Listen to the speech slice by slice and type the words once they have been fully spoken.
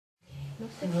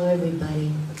Hello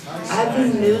everybody. I have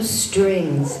these new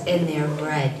strings and they're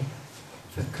red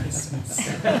for Christmas.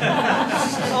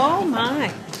 Oh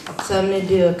my. So I'm going to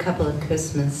do a couple of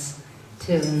Christmas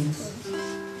tunes.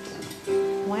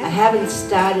 Wow. I haven't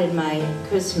started my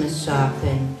Christmas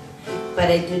shopping, but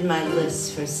I did my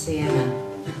list for Santa.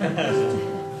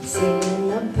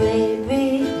 Santa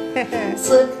baby,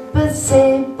 slip a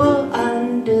sable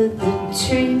under the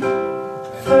tree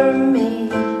for me.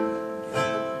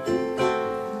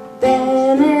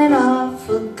 Been an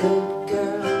awful good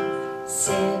girl,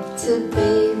 Santa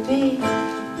baby,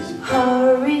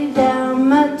 hurry down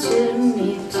my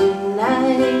chimney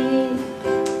tonight.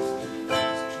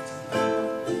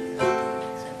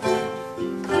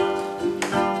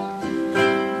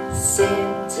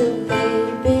 Santa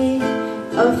baby,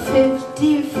 a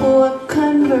 54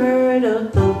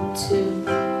 convertible to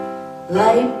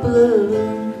light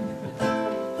blue.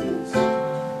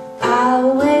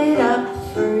 I'll wait up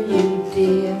for you,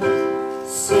 dear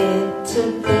Santa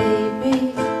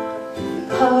baby,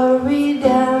 hurry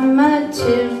down my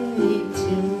chimney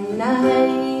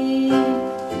tonight.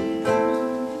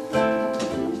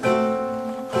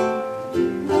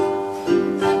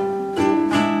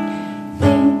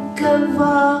 Think of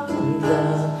all the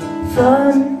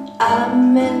fun I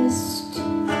missed.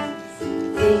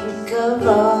 Think of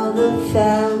all the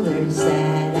fellers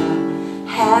that I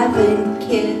haven't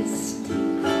kissed.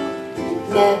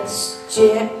 Next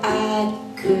year I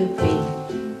could be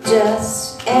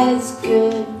just as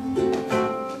good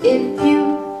if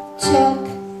you check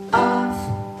off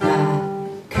my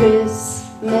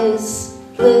Christmas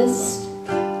list.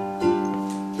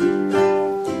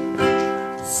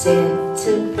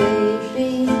 Santa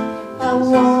baby, I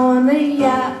want a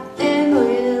yacht, and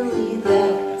really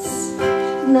that's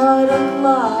not a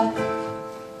lot.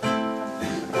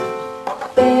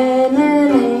 Been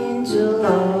an angel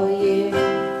all year,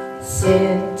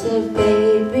 Santa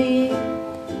baby,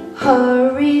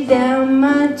 hurry down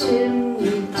my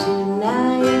chimney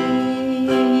tonight.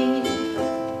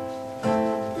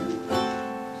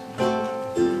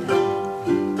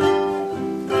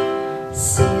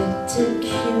 Santa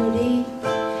cutie,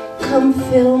 come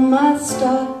fill my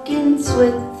stockings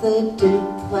with a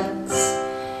duplex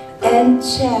and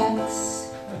checks.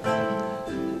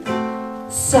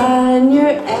 Sign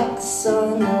your X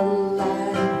on the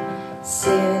line,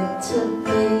 Santa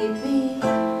baby,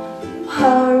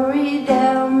 hurry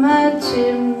down my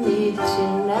chimney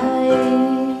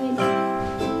tonight.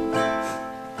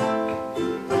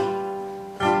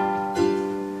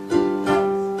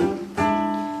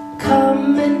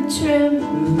 Come and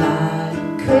trim my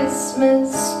Christmas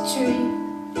tree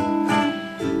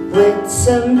with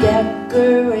some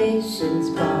decorations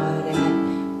bought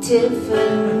at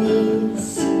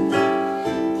Tiffany's.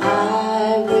 I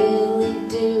really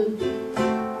do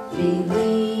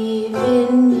believe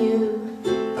in you.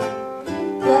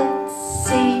 Let's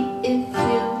see if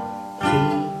you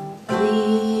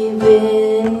believe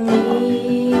in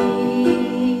me.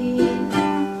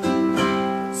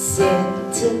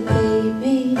 Santa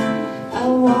baby, I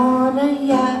want a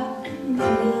yacht,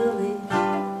 really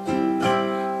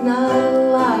not a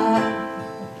lot.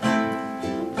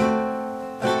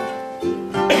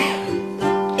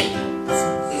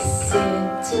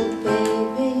 Santa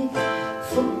baby,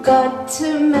 forgot to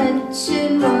mention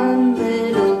one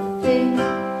little thing,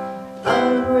 a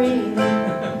ring.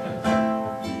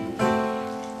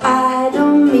 I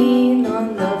don't mean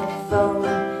on the phone,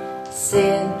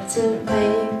 Santa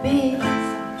baby,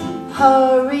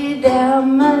 hurry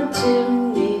down my chimney